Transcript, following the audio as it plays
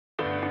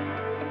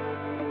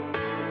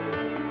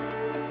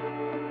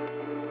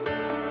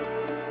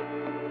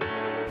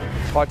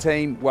Hi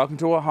team, welcome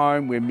to a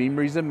home where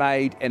memories are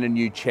made and a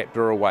new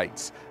chapter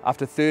awaits.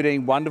 After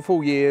 13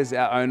 wonderful years,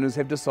 our owners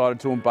have decided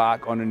to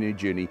embark on a new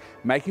journey,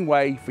 making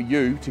way for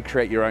you to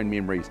create your own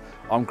memories.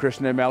 I'm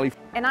Christian O'Malley.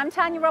 And I'm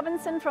Tanya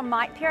Robinson from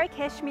Mike Perry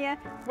Cashmere.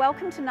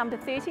 Welcome to number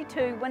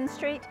 32 Wyn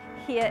Street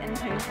here in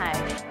Hoon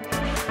Hay.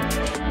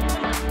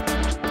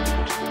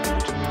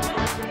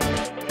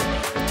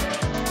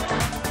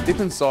 Step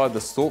inside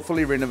this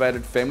thoughtfully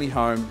renovated family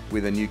home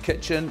where the new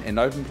kitchen and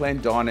open plan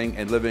dining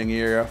and living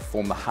area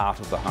form the heart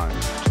of the home.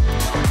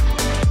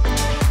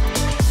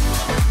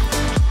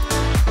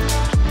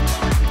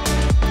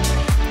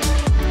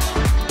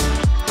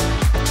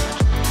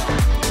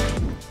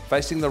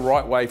 Facing the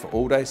right way for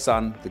all-day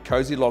sun, the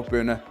cosy log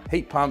burner,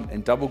 heat pump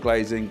and double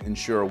glazing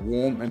ensure a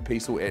warm and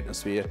peaceful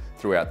atmosphere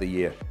throughout the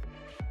year.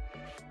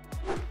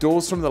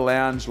 Doors from the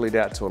lounge lead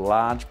out to a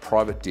large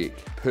private deck,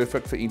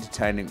 perfect for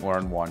entertaining or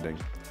unwinding.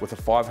 With a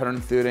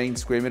 513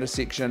 square metre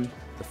section,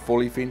 the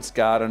fully fenced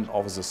garden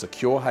offers a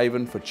secure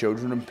haven for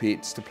children and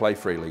pets to play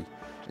freely,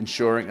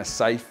 ensuring a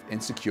safe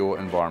and secure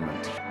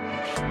environment.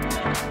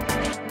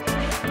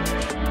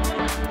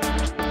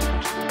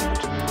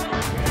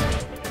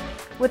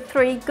 With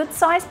 3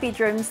 good-sized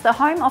bedrooms, the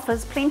home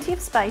offers plenty of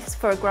space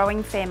for a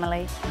growing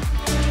family.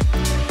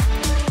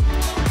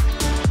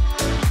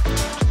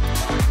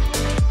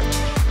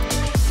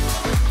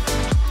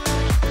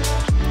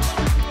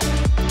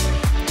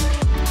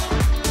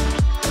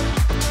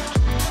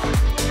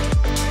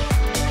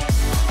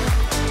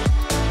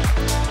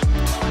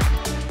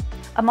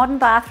 A modern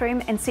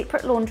bathroom and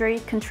separate laundry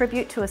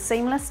contribute to a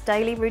seamless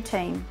daily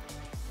routine.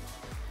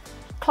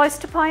 Close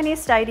to Pioneer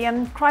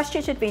Stadium,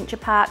 Christchurch Adventure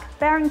Park,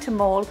 Barrington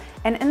Mall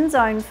and in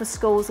zone for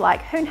schools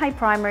like Hoon Hay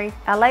Primary,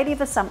 Our Lady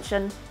of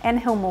Assumption and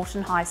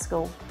Hillmorton High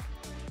School.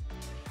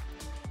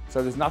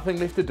 So there's nothing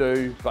left to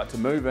do but to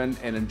move in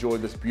and enjoy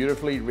this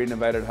beautifully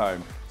renovated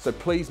home. So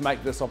please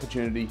make this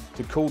opportunity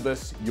to call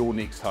this your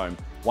next home.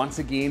 Once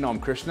again, I'm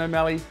Christian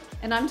O'Malley.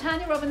 And I'm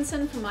Tanya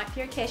Robinson from Mike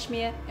Perry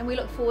Cashmere, and we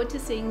look forward to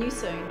seeing you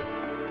soon.